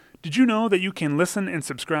Did you know that you can listen and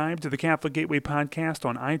subscribe to the Catholic Gateway podcast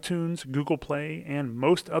on iTunes, Google Play, and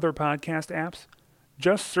most other podcast apps?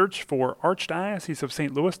 Just search for Archdiocese of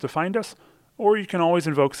St. Louis to find us, or you can always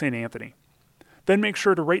invoke St. Anthony. Then make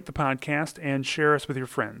sure to rate the podcast and share us with your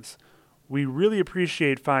friends. We really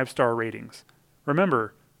appreciate 5-star ratings.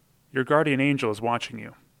 Remember, your guardian angel is watching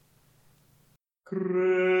you.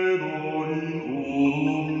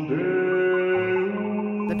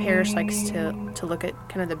 The parish likes to look at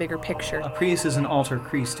kind of the bigger picture. A priest is an alter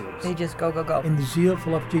Christus. They just go. In the zeal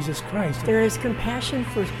full of Jesus Christ. There is compassion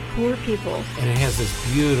for poor people. And it has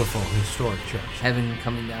this beautiful historic church. Heaven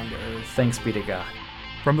coming down to earth. Thanks be to God.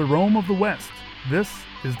 From the Rome of the West, this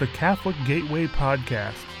is the Catholic Gateway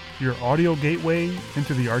Podcast, your audio gateway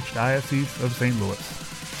into the Archdiocese of St. Louis.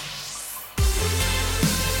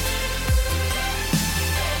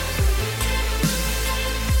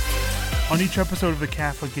 On each episode of the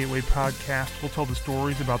Catholic Gateway Podcast, we'll tell the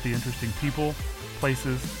stories about the interesting people,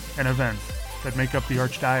 places, and events that make up the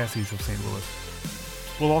Archdiocese of St.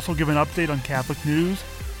 Louis. We'll also give an update on Catholic news,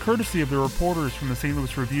 courtesy of the reporters from the St.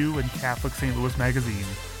 Louis Review and Catholic St. Louis Magazine,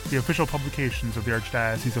 the official publications of the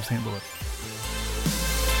Archdiocese of St. Louis.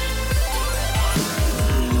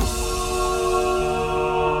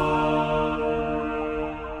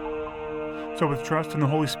 So with trust in the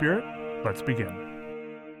Holy Spirit, let's begin.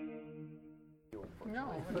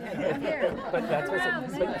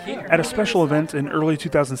 At a special event in early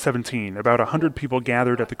 2017, about 100 people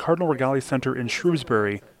gathered at the Cardinal Rigali Center in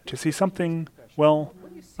Shrewsbury to see something, well,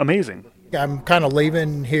 amazing. I'm kind of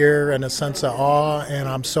leaving here in a sense of awe, and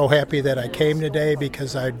I'm so happy that I came today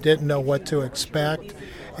because I didn't know what to expect.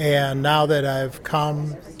 And now that I've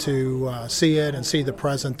come to see it and see the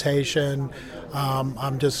presentation,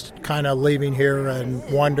 I'm just kind of leaving here in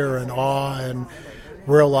wonder and awe and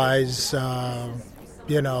realize, that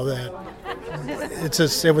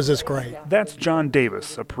it was just great. That's John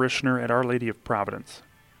Davis, a parishioner at Our Lady of Providence.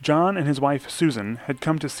 John and his wife Susan had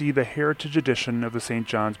come to see the Heritage Edition of the St.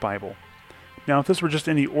 John's Bible. Now, if this were just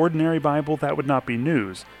any ordinary Bible, that would not be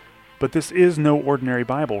news, but this is no ordinary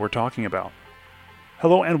Bible we're talking about.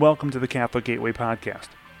 Hello and welcome to the Catholic Gateway Podcast.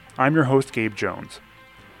 I'm your host, Gabe Jones.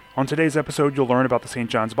 On today's episode, you'll learn about the St.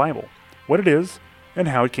 John's Bible, what it is, and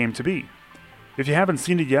how it came to be. If you haven't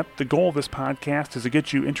seen it yet, the goal of this podcast is to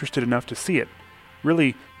get you interested enough to see it,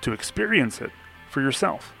 really to experience it for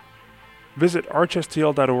yourself. Visit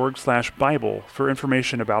archstl.org/Bible for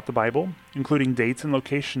information about the Bible, including dates and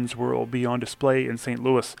locations where it will be on display in St.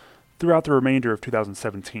 Louis throughout the remainder of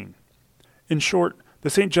 2017. In short, the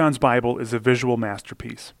St. John's Bible is a visual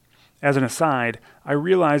masterpiece. As an aside, I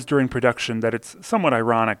realized during production that it's somewhat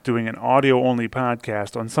ironic doing an audio-only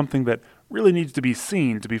podcast on something that really needs to be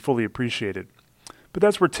seen to be fully appreciated. But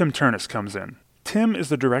that's where Tim Turnus comes in. Tim is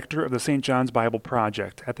the director of the St. John's Bible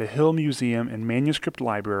Project at the Hill Museum and Manuscript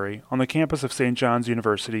Library on the campus of St. John's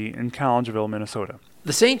University in Collegeville, Minnesota.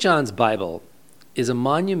 The St. John's Bible is a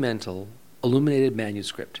monumental illuminated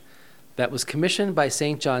manuscript that was commissioned by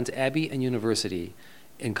St. John's Abbey and University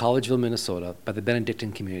in Collegeville, Minnesota by the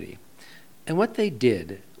Benedictine community. And what they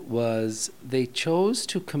did was they chose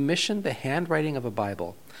to commission the handwriting of a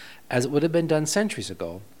Bible as it would have been done centuries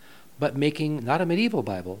ago, but making not a medieval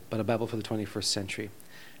Bible, but a Bible for the 21st century.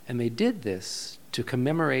 And they did this to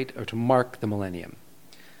commemorate or to mark the millennium.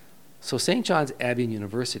 So St. John's Abbey and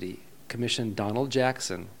University commissioned Donald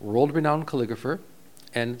Jackson, world-renowned calligrapher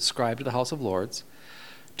and scribe to the House of Lords,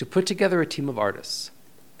 to put together a team of artists.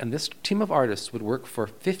 And this team of artists would work for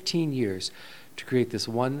 15 years to create this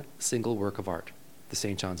one single work of art, the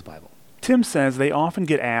St. John's Bible. Tim says they often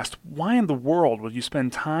get asked, why in the world would you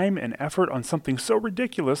spend time and effort on something so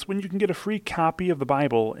ridiculous when you can get a free copy of the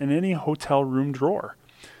Bible in any hotel room drawer?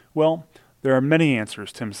 Well, there are many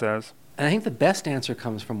answers, Tim says. And I think the best answer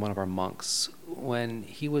comes from one of our monks. When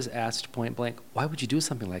he was asked point blank, why would you do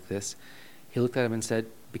something like this? He looked at him and said,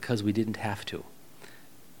 because we didn't have to.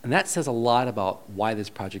 And that says a lot about why this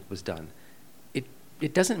project was done.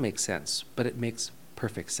 It doesn't make sense, but it makes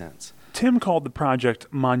perfect sense. Tim called the project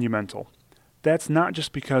monumental. That's not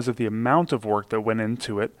just because of the amount of work that went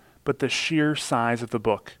into it, but the sheer size of the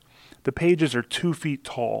book. The pages are 2 feet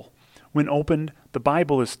tall. When opened, the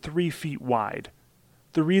Bible is 3 feet wide.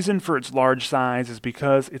 The reason for its large size is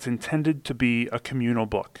because it's intended to be a communal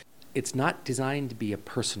book. It's not designed to be a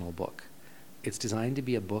personal book. It's designed to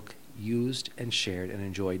be a book used and shared and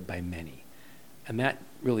enjoyed by many. And that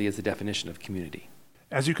really is the definition of community.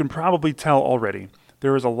 As you can probably tell already,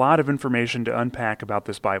 there is a lot of information to unpack about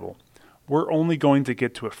this Bible. We're only going to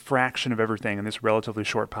get to a fraction of everything in this relatively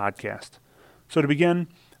short podcast. So to begin,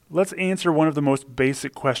 let's answer one of the most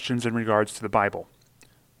basic questions in regards to the Bible.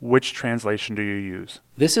 which translation do you use?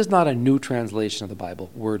 This is not a new translation of the Bible,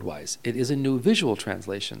 word-wise. It is a new visual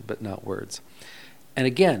translation, but not words. And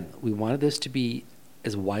again, we wanted this to be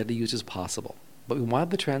as widely used as possible. But we wanted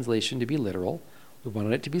the translation to be literal. We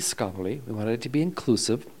wanted it to be scholarly. We wanted it to be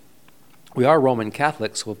inclusive. We are Roman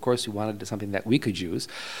Catholics, so of course we wanted something that we could use.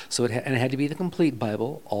 So it had to be the complete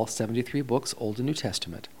Bible, all 73 books, Old and New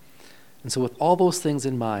Testament. And so with all those things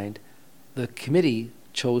in mind, the committee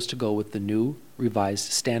chose to go with the New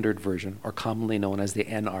Revised Standard Version, or commonly known as the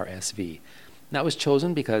NRSV. And that was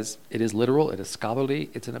chosen because it is literal, it is scholarly,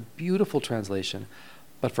 it's in a beautiful translation.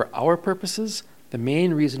 But for our purposes, the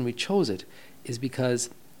main reason we chose it is because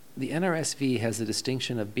the NRSV has the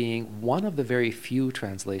distinction of being one of the very few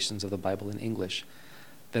translations of the Bible in English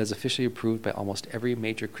that is officially approved by almost every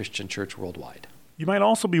major Christian church worldwide. You might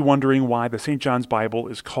also be wondering why the St. John's Bible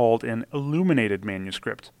is called an illuminated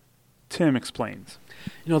manuscript. Tim explains.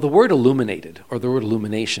 You know, the word illuminated, or the word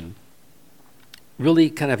illumination, really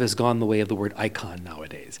kind of has gone the way of the word icon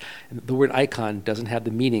nowadays. And the word icon doesn't have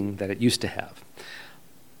the meaning that it used to have.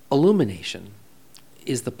 Illumination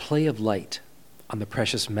is the play of light on the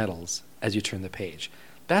precious metals as you turn the page.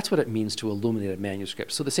 That's what it means to illuminate a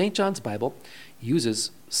manuscript. So the St. John's Bible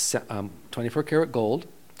uses 24-karat gold,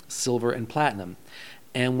 silver, and platinum.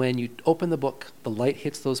 And when you open the book, the light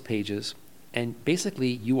hits those pages, and basically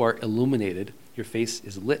you are illuminated. Your face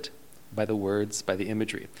is lit by the words, by the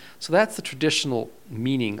imagery. So that's the traditional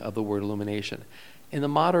meaning of the word illumination. In the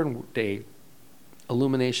modern day,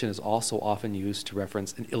 illumination is also often used to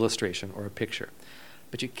reference an illustration or a picture.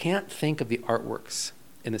 But you can't think of the artworks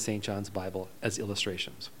in the St. John's Bible as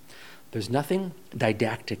illustrations. There's nothing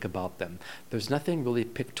didactic about them. There's nothing really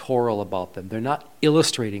pictorial about them. They're not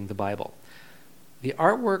illustrating the Bible. The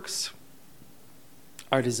artworks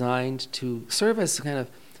are designed to serve as kind of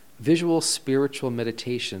visual spiritual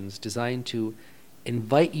meditations designed to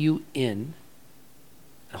invite you in,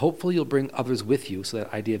 and hopefully you'll bring others with you, so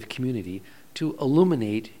that idea of community, to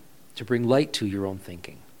illuminate, to bring light to your own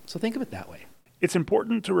thinking. So think of it that way. It's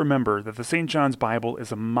important to remember that the St. John's Bible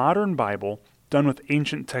is a modern Bible done with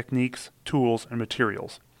ancient techniques, tools, and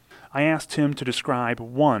materials. I asked Tim to describe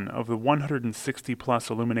one of the 160-plus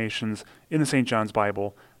illuminations in the St. John's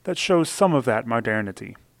Bible that shows some of that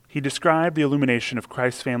modernity. He described the illumination of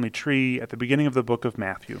Christ's family tree at the beginning of the book of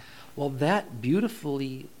Matthew. Well, that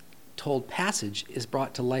beautifully told passage is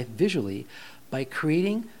brought to life visually by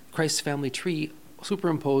creating Christ's family tree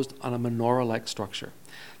superimposed on a menorah-like structure.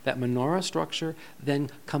 That menorah structure then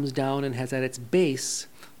comes down and has at its base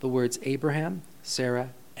the words Abraham, Sarah,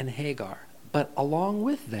 and Hagar. But along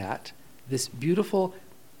with that, this beautiful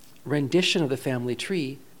rendition of the family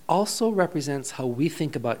tree also represents how we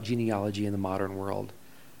think about genealogy in the modern world.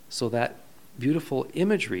 So that beautiful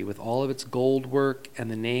imagery with all of its gold work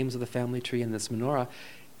and the names of the family tree and this menorah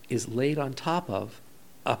is laid on top of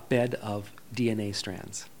a bed of DNA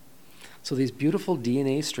strands. So these beautiful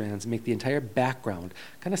DNA strands make the entire background,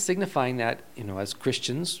 kind of signifying that, as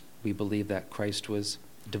Christians, we believe that Christ was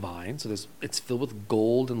divine, so it's filled with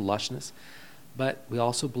gold and lushness, but we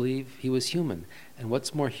also believe he was human. And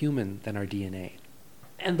what's more human than our DNA?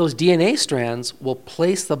 And those DNA strands will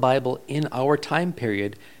place the Bible in our time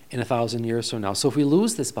period in 1,000 years from now. So if we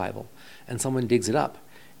lose this Bible and someone digs it up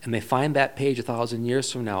and they find that page 1,000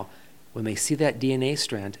 years from now, when they see that DNA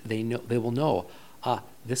strand, they will know,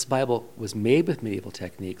 this Bible was made with medieval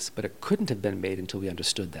techniques, but it couldn't have been made until we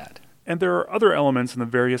understood that. And there are other elements in the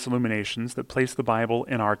various illuminations that place the Bible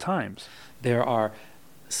in our times. There are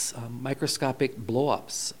microscopic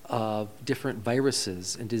blow-ups of different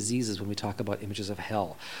viruses and diseases when we talk about images of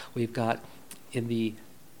hell. We've got, in the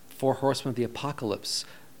Four Horsemen of the Apocalypse,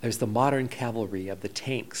 there's the modern cavalry of the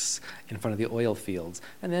tanks in front of the oil fields.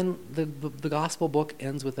 And then the gospel book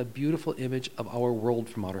ends with a beautiful image of our world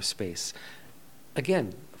from outer space.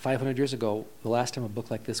 Again, 500 years ago, the last time a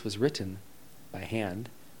book like this was written by hand,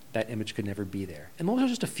 that image could never be there. And those are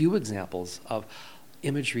just a few examples of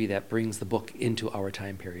imagery that brings the book into our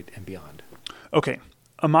time period and beyond. Okay,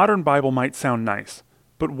 a modern Bible might sound nice,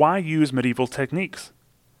 but why use medieval techniques?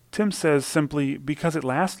 Tim says simply because it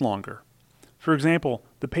lasts longer. For example,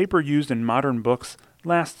 the paper used in modern books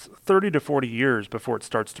lasts 30 to 40 years before it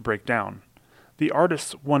starts to break down. The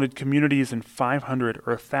artists wanted communities in 500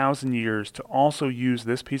 or 1,000 years to also use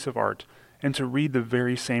this piece of art and to read the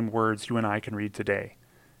very same words you and I can read today.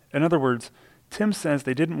 In other words, Tim says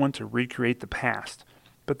they didn't want to recreate the past,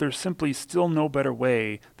 but there's simply still no better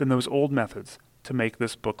way than those old methods to make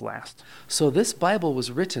this book last. So this Bible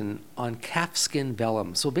was written on calfskin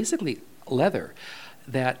vellum, so basically leather.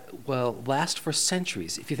 that will last for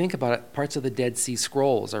centuries. If you think about it, parts of the Dead Sea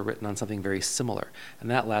Scrolls are written on something very similar, and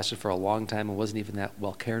that lasted for a long time and wasn't even that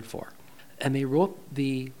well cared for. And they wrote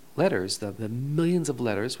the letters, the millions of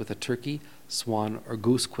letters, with a turkey, swan, or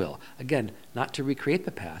goose quill. Again, not to recreate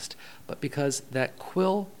the past, but because that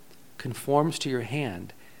quill conforms to your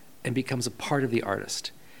hand and becomes a part of the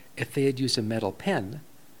artist. If they had used a metal pen,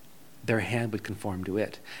 their hand would conform to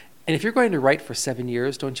it. And if you're going to write for 7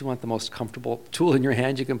 years, don't you want the most comfortable tool in your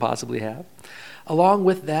hand you can possibly have? Along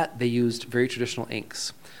with that, they used very traditional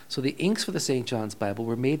inks. So the inks for the St. John's Bible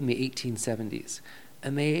were made in the 1870s.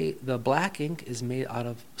 And the black ink is made out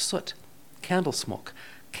of soot, candle smoke.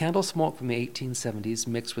 Candle smoke from the 1870s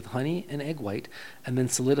mixed with honey and egg white and then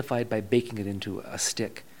solidified by baking it into a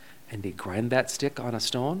stick. And they grind that stick on a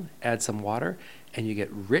stone, add some water, and you get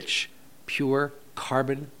rich, pure,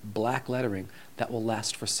 carbon black lettering that will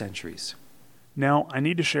last for centuries. Now, I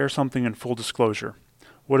need to share something in full disclosure.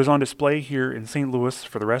 What is on display here in St. Louis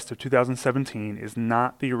for the rest of 2017 is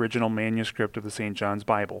not the original manuscript of the St. John's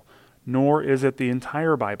Bible, nor is it the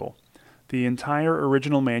entire Bible. The entire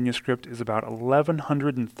original manuscript is about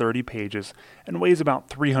 1,130 pages and weighs about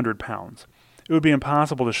 300 pounds. It would be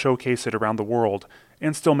impossible to showcase it around the world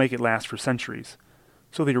and still make it last for centuries.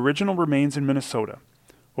 So the original remains in Minnesota.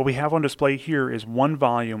 What we have on display here is one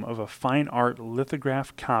volume of a fine art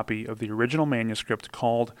lithograph copy of the original manuscript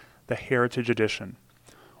called the Heritage Edition.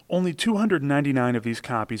 Only 299 of these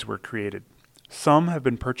copies were created. Some have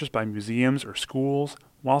been purchased by museums or schools,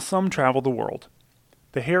 while some travel the world.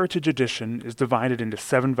 The Heritage Edition is divided into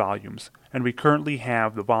 7 volumes, and we currently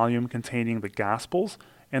have the volume containing the Gospels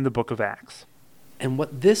and the Book of Acts. And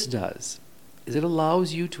what this does is it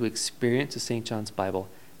allows you to experience the St. John's Bible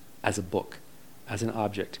as a book, as an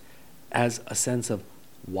object, as a sense of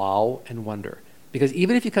wow and wonder. Because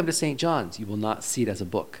even if you come to St. John's, you will not see it as a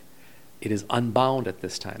book. It is unbound at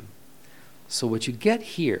this time. So what you get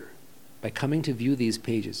here by coming to view these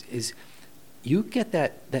pages is you get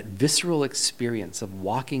that visceral experience of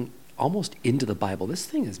walking almost into the Bible. This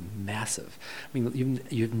thing is massive. I mean,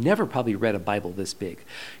 you've never probably read a Bible this big.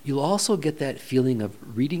 You'll also get that feeling of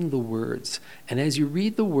reading the words. And as you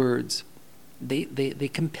read the words, they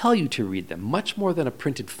compel you to read them, much more than a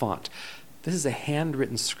printed font. This is a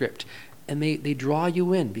handwritten script, and they draw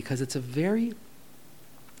you in because it's a very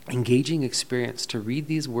engaging experience to read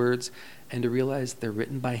these words and to realize they're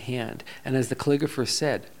written by hand. And as the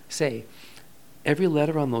calligraphers say, every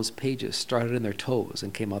letter on those pages started in their toes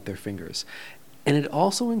and came out their fingers. And it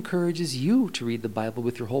also encourages you to read the Bible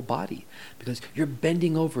with your whole body because you're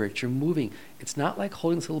bending over it, you're moving. It's not like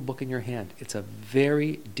holding this little book in your hand. It's a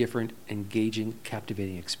very different, engaging,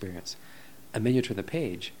 captivating experience. And then you turn the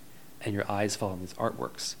page and your eyes fall on these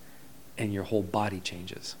artworks and your whole body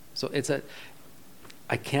changes. So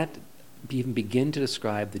I can't even begin to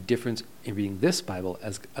describe the difference in reading this Bible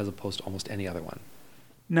as opposed to almost any other one.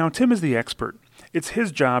 Now, Tim is the expert. It's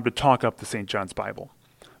his job to talk up the St. John's Bible.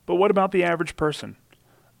 But what about the average person?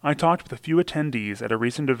 I talked with a few attendees at a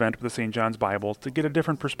recent event with the St. John's Bible to get a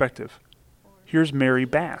different perspective. Here's Mary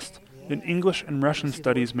Bast, an English and Russian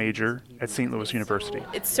Studies major at St. Louis University.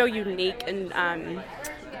 It's so unique, and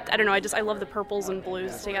I don't know, I love the purples and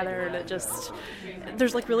blues together, and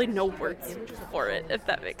there's like really no words for it, if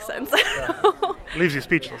that makes sense. Leaves you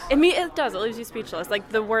speechless. It does, it leaves you speechless. Like,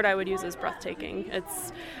 the word I would use is breathtaking.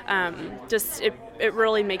 It's it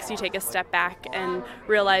really makes you take a step back and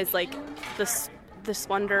realize, like, this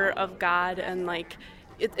wonder of God, and like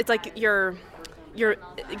it's like your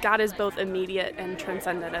God is both immediate and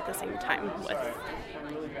transcendent at the same time with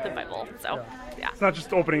the Bible. So yeah, it's not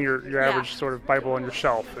just opening your average sort of Bible on your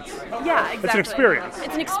shelf. Exactly. It's an experience.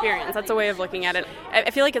 It's an experience. That's a way of looking at it. I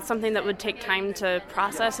feel like it's something that would take time to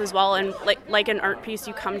process as well. And like an art piece,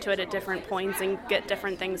 you come to it at different points and get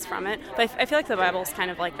different things from it. But I feel like the Bible is kind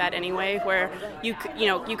of like that anyway, where you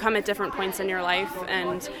come at different points in your life,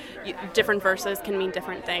 and different verses can mean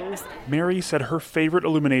different things. Mary said her favorite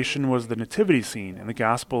illumination was the nativity scene in the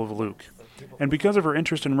Gospel of Luke. And because of her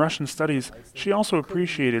interest in Russian studies, she also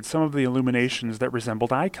appreciated some of the illuminations that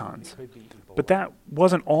resembled icons. But that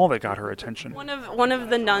wasn't all that got her attention. One of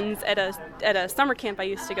the nuns at a summer camp I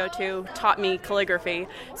used to go to taught me calligraphy,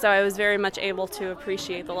 so I was very much able to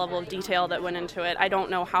appreciate the level of detail that went into it. I don't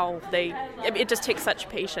know how it just takes such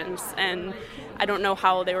patience, and I don't know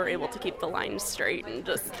how they were able to keep the lines straight, and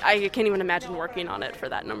I can't even imagine working on it for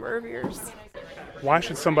that number of years. Why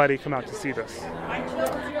should somebody come out to see this?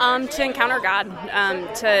 To encounter God,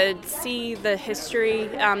 to see the history,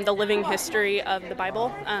 the living history of the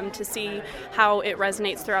Bible, to see how it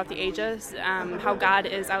resonates throughout the ages, how God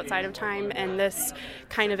is outside of time, and this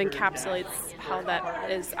kind of encapsulates how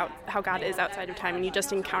God is outside of time, and you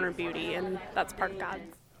just encounter beauty, and that's part of God.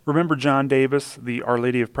 Remember John Davis, the Our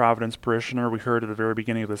Lady of Providence parishioner we heard at the very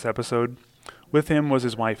beginning of this episode? With him was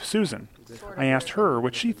his wife, Susan. I asked her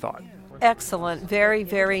what she thought. Excellent. Very,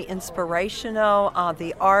 very inspirational.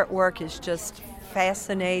 The artwork is just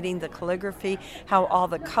fascinating. The calligraphy, how all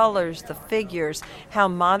the colors, the figures, how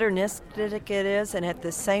modernistic it is, and at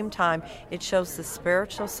the same time, it shows the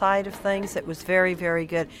spiritual side of things. It was very, very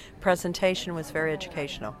good. Presentation was very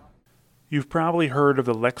educational. You've probably heard of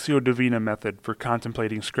the Lectio Divina method for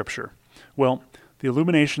contemplating Scripture. Well, the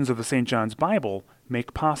illuminations of the St. John's Bible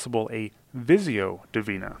make possible a Visio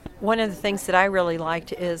Divina. One of the things that I really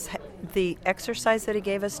liked is the exercise that he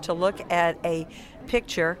gave us to look at a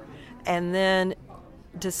picture and then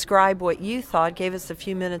describe what you thought, gave us a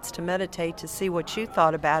few minutes to meditate to see what you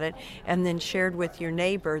thought about it, and then shared with your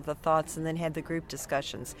neighbor the thoughts and then had the group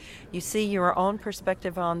discussions. You see your own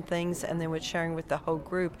perspective on things, and then with sharing with the whole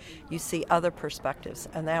group, you see other perspectives,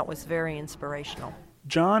 and that was very inspirational.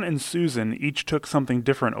 John and Susan each took something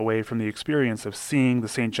different away from the experience of seeing the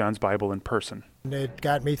St. John's Bible in person. It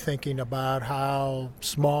got me thinking about how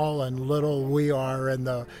small and little we are in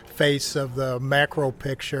the face of the macro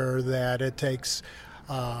picture, that it takes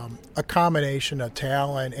a combination of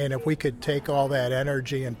talent, and if we could take all that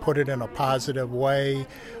energy and put it in a positive way,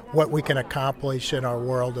 what we can accomplish in our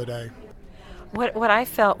world today. What I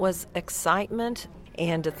felt was excitement,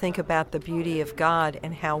 and to think about the beauty of God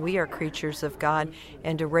and how we are creatures of God,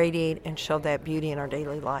 and to radiate and show that beauty in our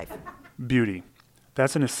daily life. Beauty.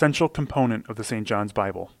 That's an essential component of the St. John's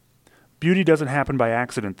Bible. Beauty doesn't happen by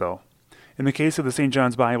accident, though. In the case of the St.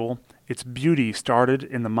 John's Bible, its beauty started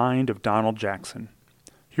in the mind of Donald Jackson.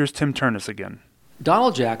 Here's Tim Turnus again.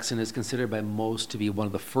 Donald Jackson is considered by most to be one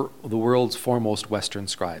of the world's foremost Western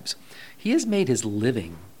scribes. He has made his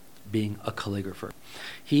living being a calligrapher.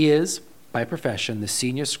 He is, by profession, the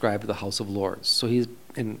senior scribe of the House of Lords. So he's,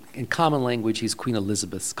 in common language, he's Queen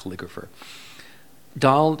Elizabeth's calligrapher.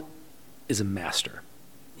 Donald is a master.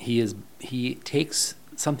 He takes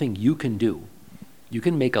something you can do. You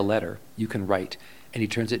can make a letter, you can write, and he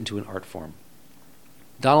turns it into an art form.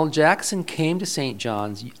 Donald Jackson came to St.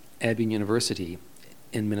 John's Abbey University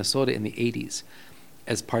in Minnesota in the 80s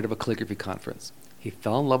as part of a calligraphy conference. He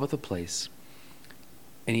fell in love with the place,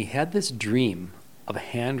 and he had this dream of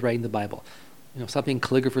handwriting the Bible, something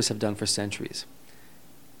calligraphers have done for centuries.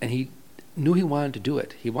 And he knew he wanted to do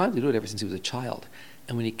it. He wanted to do it ever since he was a child.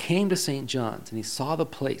 And when he came to St. John's and he saw the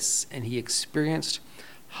place and he experienced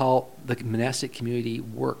how the monastic community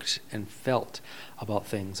worked and felt about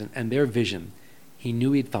things and their vision, he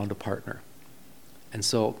knew he'd found a partner. And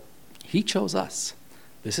so he chose us.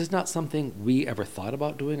 This is not something we ever thought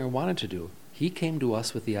about doing or wanted to do. He came to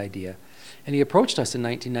us with the idea, and he approached us in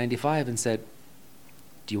 1995 and said,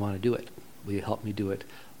 "Do you want to do it? Will you help me do it?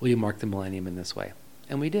 Will you mark the millennium in this way?"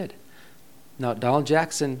 And we did. Now, Donald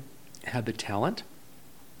Jackson had the talent,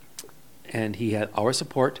 and he had our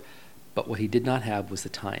support, but what he did not have was the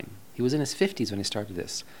time. He was in his 50s when he started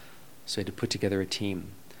this, so he had to put together a team.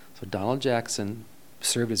 So Donald Jackson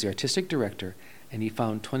served as the artistic director, and he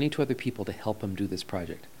found 22 other people to help him do this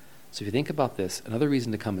project. So if you think about this, another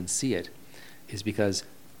reason to come and see it is because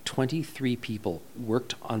 23 people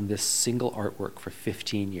worked on this single artwork for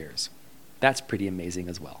 15 years. That's pretty amazing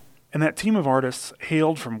as well. And that team of artists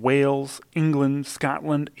hailed from Wales, England,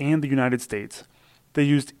 Scotland, and the United States. They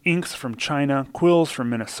used inks from China, quills from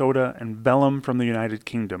Minnesota, and vellum from the United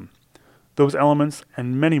Kingdom. Those elements,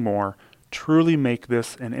 and many more, truly make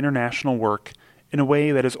this an international work in a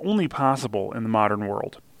way that is only possible in the modern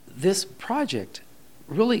world. This project,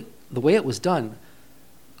 really, the way it was done,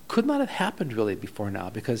 could not have happened really before now,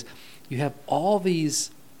 because you have all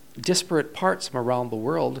these disparate parts from around the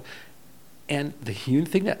world, and the unique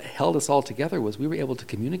thing that held us all together was we were able to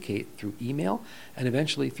communicate through email and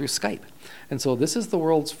eventually through Skype. And so this is the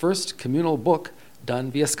world's first communal book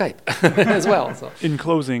done via Skype as well. So. In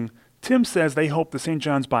closing, Tim says they hope the St.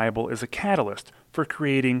 John's Bible is a catalyst for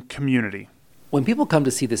creating community. When people come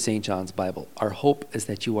to see the St. John's Bible, our hope is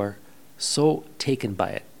that you are so taken by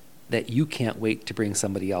it that you can't wait to bring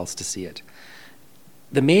somebody else to see it.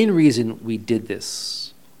 The main reason we did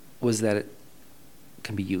this was that it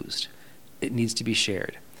can be used. It needs to be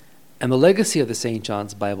shared. And the legacy of the St.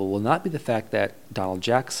 John's Bible will not be the fact that Donald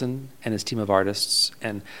Jackson and his team of artists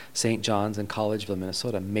and St. John's in Collegeville,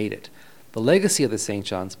 Minnesota made it. The legacy of the St.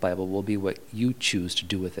 John's Bible will be what you choose to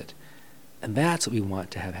do with it. And that's what we want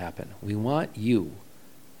to have happen. We want you,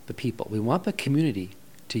 the people, we want the community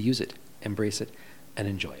to use it, embrace it, and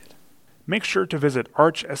enjoy it. Make sure to visit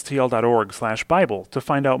archstl.org/Bible to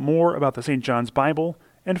find out more about the St. John's Bible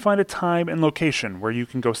and find a time and location where you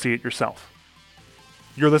can go see it yourself.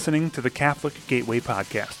 You're listening to the Catholic Gateway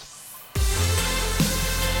Podcast.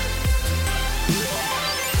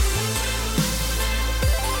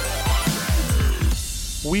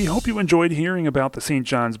 We hope you enjoyed hearing about the St.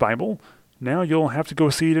 John's Bible. Now you'll have to go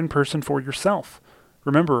see it in person for yourself.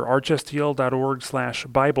 Remember,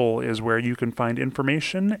 archstl.org/Bible is where you can find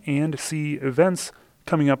information and see events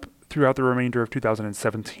coming up throughout the remainder of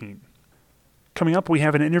 2017. Coming up, we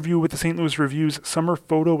have an interview with the St. Louis Review's summer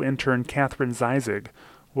photo intern, Catherine Zeisig.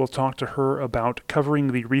 We'll talk to her about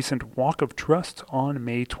covering the recent Walk of Trust on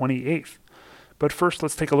May 28th. But first,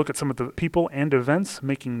 let's take a look at some of the people and events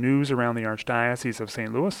making news around the Archdiocese of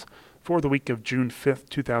St. Louis for the week of June 5th,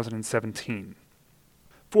 2017.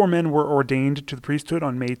 4 men were ordained to the priesthood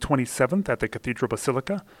on May 27th at the Cathedral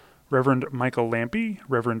Basilica. Reverend Michael Lampe,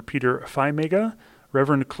 Reverend Peter Faimega,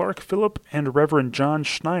 Reverend Clark Phillip, and Reverend John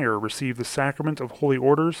Schneier received the sacrament of Holy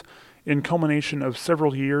Orders in culmination of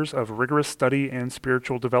several years of rigorous study and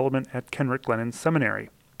spiritual development at Kenrick Glennon Seminary.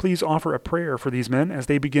 Please offer a prayer for these men as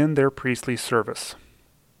they begin their priestly service.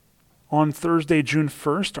 On Thursday, June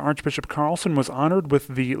 1st, Archbishop Carlson was honored with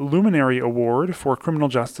the Luminary Award for Criminal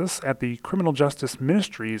Justice at the Criminal Justice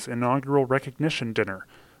Ministry's inaugural recognition dinner.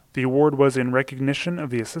 The award was in recognition of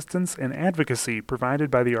the assistance and advocacy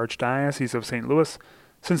provided by the Archdiocese of St. Louis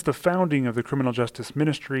since the founding of the Criminal Justice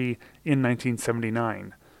Ministry in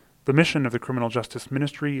 1979. The mission of the Criminal Justice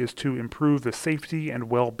Ministry is to improve the safety and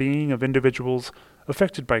well-being of individuals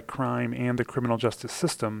affected by crime and the criminal justice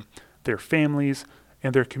system, their families,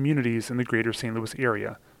 and their communities in the greater St. Louis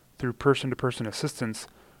area through person-to-person assistance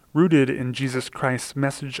rooted in Jesus Christ's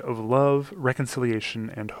message of love,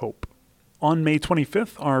 reconciliation, and hope. On May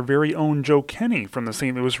 25th, our very own Joe Kenny from the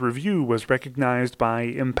St. Louis Review was recognized by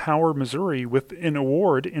Empower Missouri with an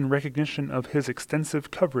award in recognition of his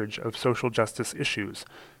extensive coverage of social justice issues.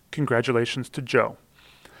 Congratulations to Joe.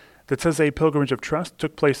 The Taizé Pilgrimage of Trust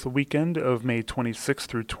took place the weekend of May 26th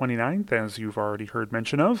through 29th, as you've already heard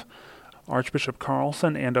mention of. Archbishop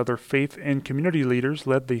Carlson and other faith and community leaders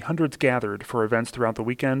led the hundreds gathered for events throughout the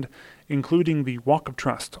weekend, including the Walk of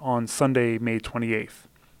Trust on Sunday, May 28th.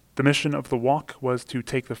 The mission of the walk was to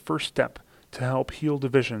take the first step to help heal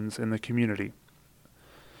divisions in the community.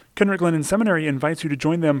 Kenrick Glennon Seminary invites you to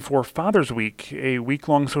join them for Father's Week, a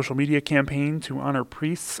week-long social media campaign to honor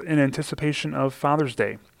priests in anticipation of Father's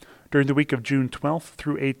Day. During the week of June 12th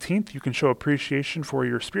through 18th, you can show appreciation for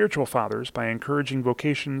your spiritual fathers by encouraging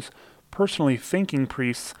vocations, personally thanking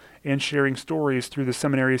priests, and sharing stories through the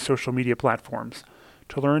seminary's social media platforms.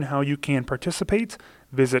 To learn how you can participate,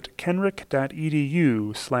 visit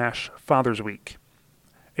kenrick.edu/FathersWeek.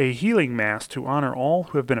 A healing Mass to honor all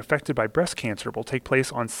who have been affected by breast cancer will take place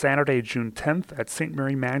on Saturday, June 10th at St.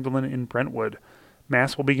 Mary Magdalene in Brentwood.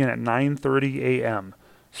 Mass will begin at 9:30 a.m.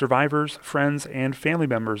 Survivors, friends, and family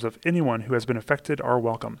members of anyone who has been affected are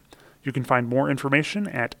welcome. You can find more information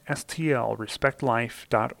at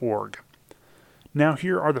stlrespectlife.org. Now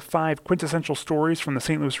here are the 5 quintessential stories from the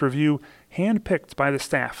St. Louis Review, handpicked by the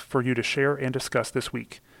staff for you to share and discuss this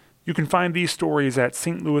week. You can find these stories at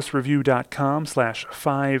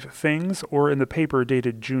stlouisreview.com/5things or in the paper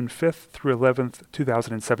dated June 5th through 11th,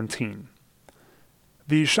 2017.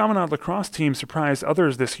 The Chaminade lacrosse team surprised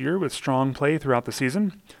others this year with strong play throughout the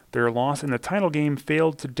season. Their loss in the title game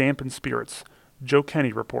failed to dampen spirits. Joe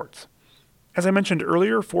Kenny reports. As I mentioned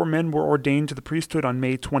earlier, 4 men were ordained to the priesthood on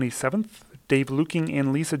May 27th. Dave Luking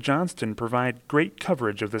and Lisa Johnston provide great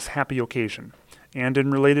coverage of this happy occasion. And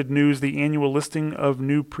in related news, the annual listing of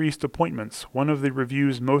new priest appointments, one of the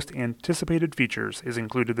Review's most anticipated features, is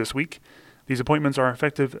included this week. These appointments are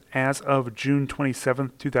effective as of June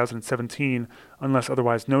 27, 2017, unless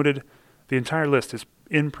otherwise noted. The entire list is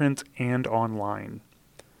in print and online.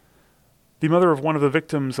 The mother of one of the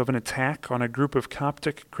victims of an attack on a group of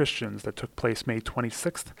Coptic Christians that took place May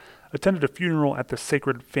 26th attended a funeral at the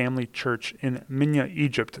Sacred Family Church in Minya,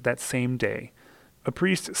 Egypt that same day. A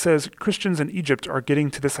priest says Christians in Egypt are getting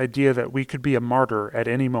to this idea that we could be a martyr at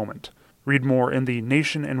any moment. Read more in the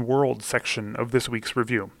Nation and World section of this week's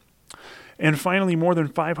review. And finally, more than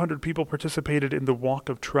 500 people participated in the Walk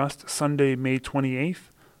of Trust Sunday, May 28th.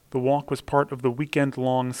 The walk was part of the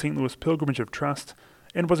weekend-long St. Louis Pilgrimage of Trust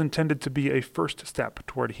and was intended to be a first step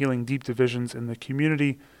toward healing deep divisions in the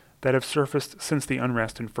community that have surfaced since the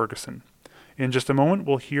unrest in Ferguson. In just a moment,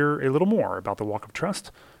 we'll hear a little more about the Walk of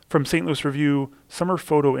Trust from St. Louis Review summer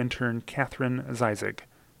photo intern Catherine Zeisig.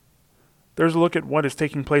 There's a look at what is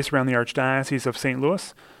taking place around the Archdiocese of St.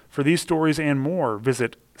 Louis. For these stories and more,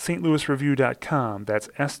 visit stlouisreview.com. That's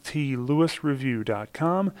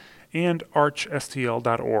stlouisreview.com and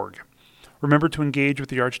archstl.org. Remember to engage with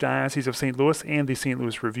the Archdiocese of St. Louis and the St.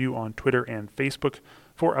 Louis Review on Twitter and Facebook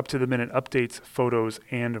for up-to-the-minute updates, photos,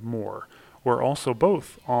 and more. We're also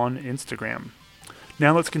both on Instagram.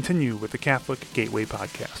 Now let's continue with the Catholic Gateway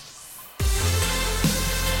Podcast.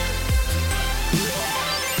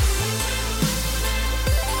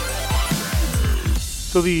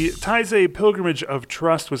 So the Taizé Pilgrimage of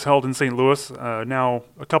Trust was held in St. Louis now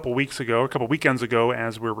a couple weekends ago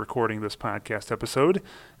as we're recording this podcast episode.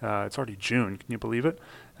 It's already June, can you believe it?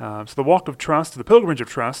 So the Walk of Trust, the Pilgrimage of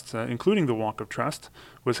Trust, including the Walk of Trust,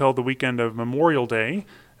 was held the weekend of Memorial Day,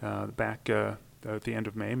 back at the end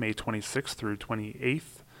of May 26th through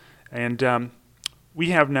 28th. And we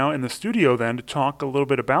have now in the studio then to talk a little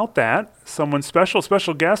bit about that. Someone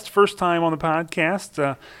special guest, first time on the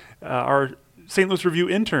podcast, our St. Louis Review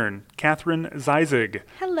intern, Catherine Zeisig.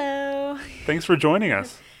 Hello. Thanks for joining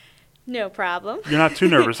us. No problem. You're not too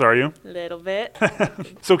nervous, are you? A little bit.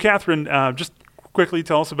 So, Catherine, just quickly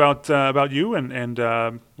tell us about you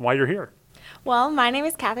and why you're here. Well, my name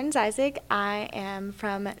is Catherine Zeisig. I am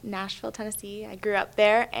from Nashville, Tennessee. I grew up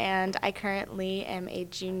there, and I currently am a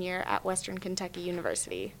junior at Western Kentucky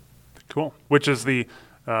University. Cool. Which is the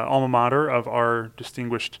alma mater of our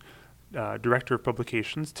distinguished Director of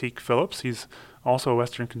Publications, Teak Phillips. He's also a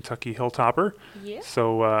Western Kentucky Hilltopper. Yeah.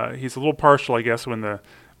 So he's a little partial, I guess, when the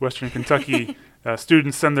Western Kentucky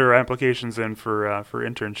students send their applications in for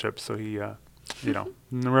internships. So he,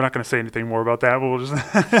 we're not going to say anything more about that. We'll just.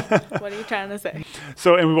 What are you trying to say?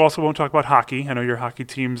 So, and we also won't talk about hockey. I know your hockey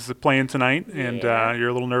team's playing tonight, and you're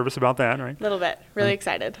a little nervous about that, right? A little bit. Really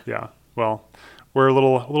excited. Yeah. Well, we're a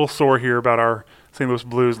little sore here about our St. Louis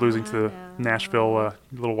Blues losing to Nashville a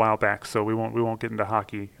little while back, so we won't get into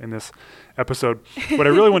hockey in this episode. What I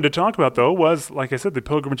really wanted to talk about, though, was, like I said, the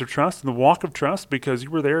Pilgrimage of Trust and the Walk of Trust, because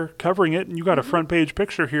you were there covering it, and you got a front page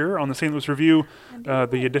picture here on the St. Louis Review,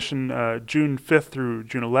 the edition June 5th through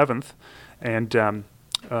June 11th, and a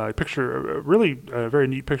very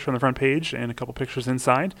neat picture on the front page and a couple pictures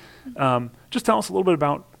inside. Just tell us a little bit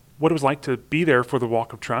about what it was like to be there for the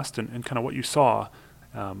Walk of Trust and kind of what you saw.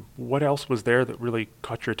 What else was there that really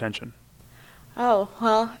caught your attention? Oh,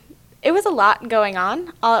 well, it was a lot going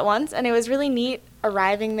on all at once, and it was really neat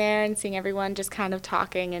arriving there and seeing everyone just kind of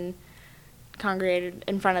talking and congregated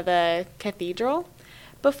in front of the cathedral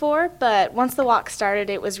before. But once the walk started,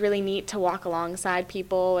 it was really neat to walk alongside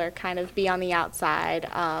people or kind of be on the outside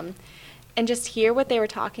and just hear what they were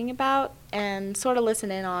talking about and sort of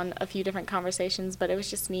listen in on a few different conversations. But it was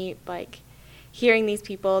just neat, like, hearing these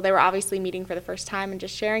people. They were obviously meeting for the first time and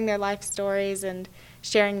just sharing their life stories and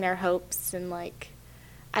sharing their hopes and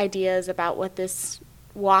ideas about what this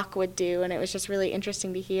walk would do, and it was just really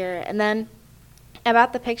interesting to hear. And then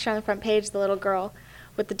about the picture on the front page, the little girl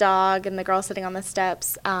with the dog and the girl sitting on the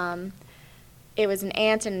steps, it was an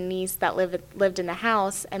aunt and a niece that lived in the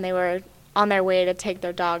house, and they were on their way to take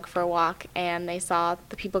their dog for a walk, and they saw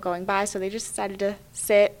the people going by, so they just decided to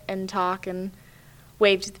sit and talk and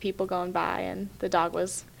waved to the people going by, and the dog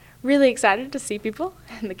was really excited to see people,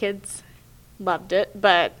 and the kids loved it.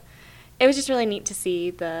 But it was just really neat to see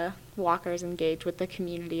the walkers engage with the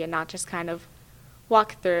community and not just kind of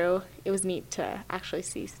walk through. It was neat to actually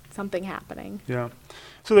see something happening. Yeah.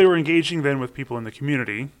 So they were engaging then with people in the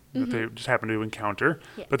community that they just happened to encounter,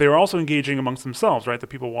 but they were also engaging amongst themselves, right? The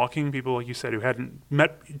people walking, people, like you said, who hadn't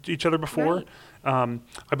met each other before. Right.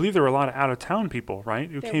 I believe there were a lot of out-of-town people,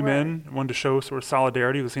 right, who came in, wanted to show sort of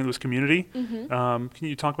solidarity with the St. Louis community. Can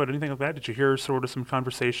you talk about anything like that? Did you hear sort of some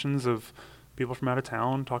conversations of people from out of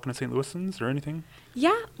town talking to St. Louisans or anything?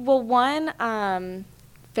 Yeah. Well, one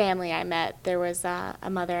family I met, there was a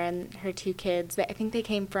mother and her two kids. I think they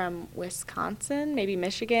came from Wisconsin, maybe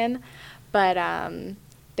Michigan, but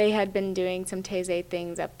they had been doing some Taizé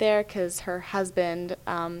things up there because her husband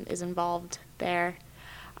is involved there.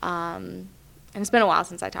 And it's been a while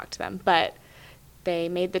since I talked to them, but they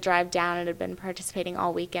made the drive down and had been participating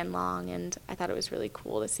all weekend long, and I thought it was really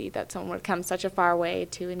cool to see that someone would come such a far way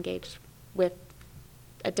to engage with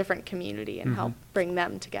a different community and help bring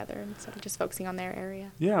them together instead of just focusing on their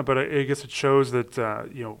area. Yeah, but I guess it shows that,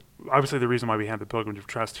 obviously the reason why we had the Pilgrimage of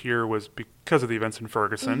Trust here was because of the events in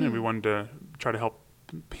Ferguson, and we wanted to try to help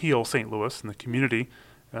heal St. Louis and the community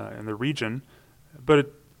and the region. But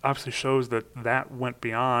it obviously shows that went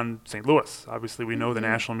beyond St. Louis. Obviously, we know the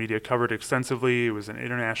national media covered it extensively. It was an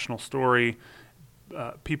international story.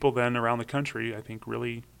 People then around the country, I think,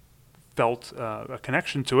 really felt a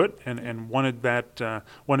connection to it and wanted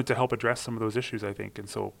to help address some of those issues, I think. And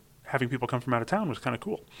so having people come from out of town was kind of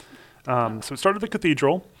cool. So it started at the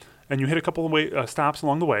cathedral, and you hit a couple of stops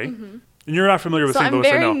along the way. Mm-hmm. And you're not familiar with St. Louis,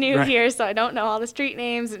 I know. So I'm very new here, so I don't know all the street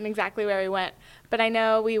names and exactly where we went. But I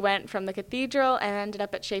know we went from the cathedral and ended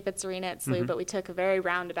up at Chaffetz Arena at SLU, but we took a very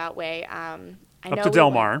roundabout way. Up to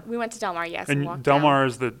Del Mar. We went to Del Mar, yes. And Del Mar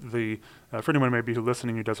is the for anyone maybe who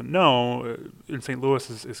listening who doesn't know, in St.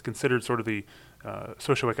 Louis is considered sort of the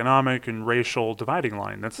socioeconomic and racial dividing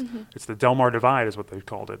line. It's the Del Mar Divide is what they've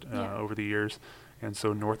called it over the years. And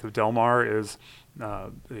so north of Del Mar is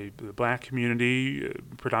the black community,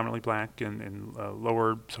 predominantly black and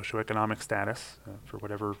lower socioeconomic status for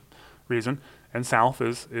whatever reason. And south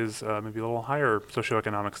is maybe a little higher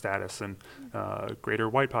socioeconomic status and greater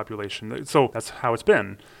white population. So that's how it's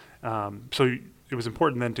been. So it was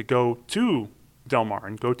important then to go to Del Mar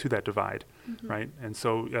and go to that divide, right? And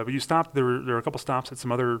so but you stopped. There were a couple stops at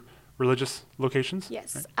some other religious locations.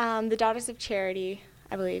 Yes, right? The Daughters of Charity,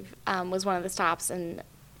 I believe, was one of the stops, and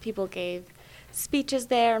people gave speeches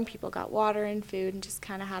there, and people got water and food, and just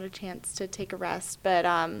kind of had a chance to take a rest. But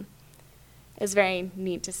it was very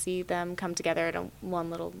neat to see them come together at one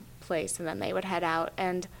little place, and then they would head out,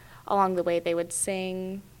 and along the way they would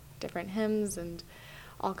sing different hymns and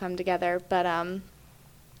all come together. But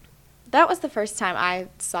that was the first time I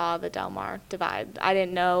saw the Del Mar Divide. I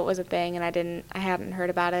didn't know it was a thing, and I hadn't heard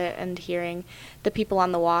about it, and hearing the people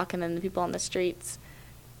on the walk and then the people on the streets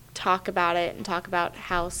talk about it and talk about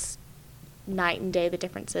how night and day the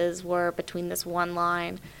differences were between this one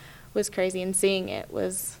line was crazy, and seeing it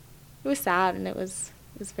was sad, and it was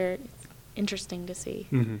very interesting to see.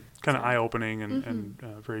 Mm-hmm. Kind of eye-opening and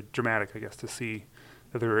very dramatic, I guess, to see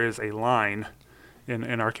that there is a line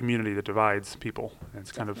in our community that divides people. And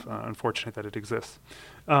it's kind of unfortunate that it exists.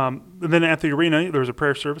 And then at the arena, there was a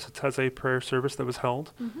prayer service, a Taizé prayer service that was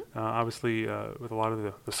held, obviously with a lot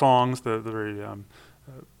of the songs, the very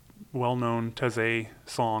well-known Taizé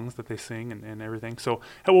songs that they sing and everything. So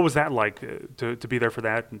what was that like to be there for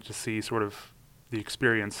that and to see sort of the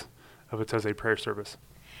experience of a Taizé prayer service?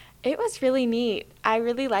 It was really neat. I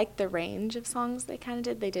really liked the range of songs they kind of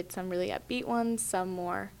did. They did some really upbeat ones, some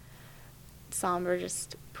more somber,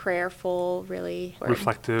 just prayerful, really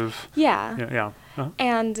reflective. Yeah.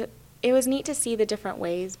 And it was neat to see the different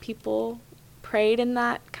ways people prayed in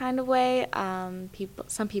that kind of way.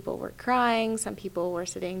 Some people were crying, some people were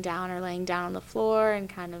sitting down or laying down on the floor and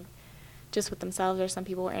kind of just with themselves, or some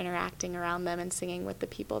people were interacting around them and singing with the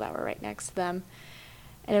people that were right next to them.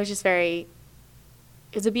 And it was just it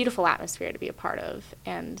was a beautiful atmosphere to be a part of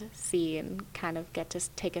and see, and kind of get to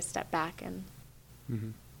take a step back and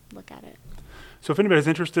look at it. So if anybody's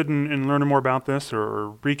interested in learning more about this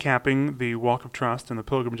or recapping the Walk of Trust and the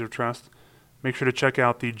Pilgrimage of Trust, make sure to check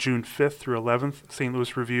out the June 5th through 11th St.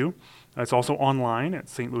 Louis Review. It's also online at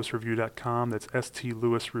stlouisreview.com. That's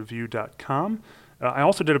stlouisreview.com. I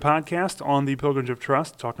also did a podcast on the Pilgrimage of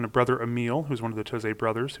Trust, talking to Brother Emil, who's one of the Taizé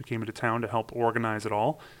brothers who came into town to help organize it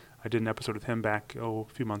all. I did an episode with him back, a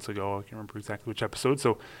few months ago. I can't remember exactly which episode.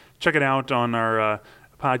 So check it out on our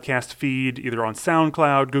podcast feed, either on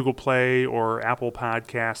SoundCloud, Google Play, or Apple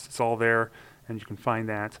Podcasts. It's all there, and you can find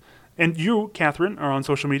that. And you, Catherine, are on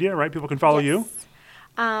social media, right? People can follow you?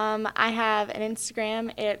 I have an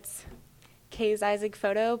Instagram. It's KZizig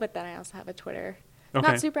Photo, but then I also have a Twitter. Okay.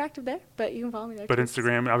 Not super active there, but you can follow me there. But too.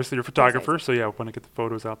 Instagram, obviously you're a photographer, so yeah, I want to get the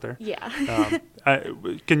photos out there. Yeah.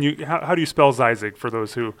 Can you? How do you spell Zizig for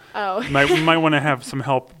those who might want to have some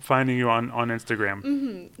help finding you on Instagram?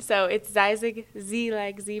 Mm-hmm. So it's Zizig, Z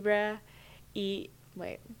like zebra, E.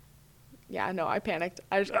 Wait. Yeah, no, I panicked.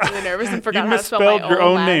 I just got really nervous and forgot how to spell my own last name. You misspelled your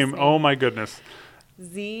own name. Oh my goodness.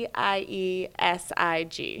 Ziesig.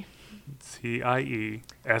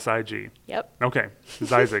 Ziesig. Yep. Okay,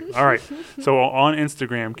 Zizig. All right. So on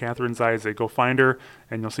Instagram, Catherine Zizig, go find her,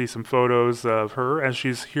 and you'll see some photos of her as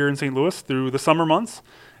she's here in St. Louis through the summer months,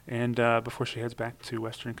 and before she heads back to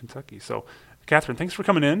Western Kentucky. So, Catherine, thanks for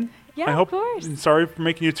coming in. Yeah, of course. Sorry for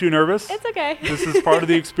making you too nervous. It's okay. This is part of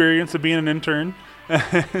the experience of being an intern.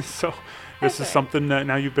 So this is something that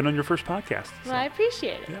now you've been on your first podcast. Well, I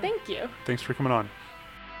appreciate it. Yeah. Thank you. Thanks for coming on.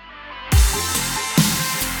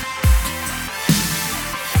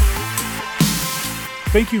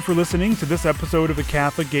 Thank you for listening to this episode of the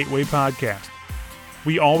Catholic Gateway Podcast.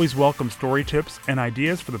 We always welcome story tips and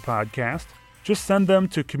ideas for the podcast. Just send them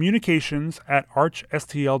to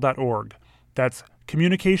communications@archstl.org. That's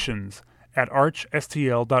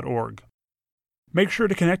communications@archstl.org. Make sure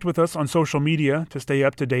to connect with us on social media to stay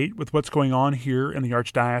up to date with what's going on here in the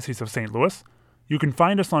Archdiocese of St. Louis. You can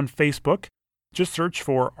find us on Facebook. Just search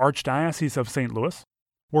for Archdiocese of St. Louis.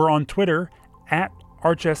 We're on Twitter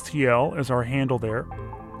 @ArchSTL is our handle there,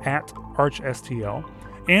 @ArchSTL.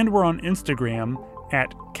 And we're on Instagram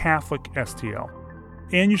at CatholicSTL.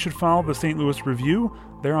 And you should follow the St. Louis Review.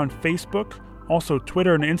 They're on Facebook, also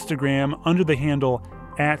Twitter and Instagram under the handle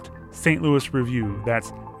at St. Louis Review.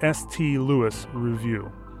 That's St. Louis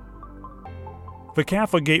Review. The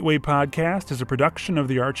Catholic Gateway Podcast is a production of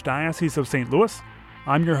the Archdiocese of St. Louis.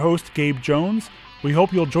 I'm your host, Gabe Jones. We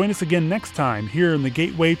hope you'll join us again next time here in the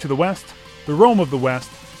Gateway to the West, the Rome of the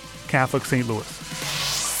West, Catholic St. Louis.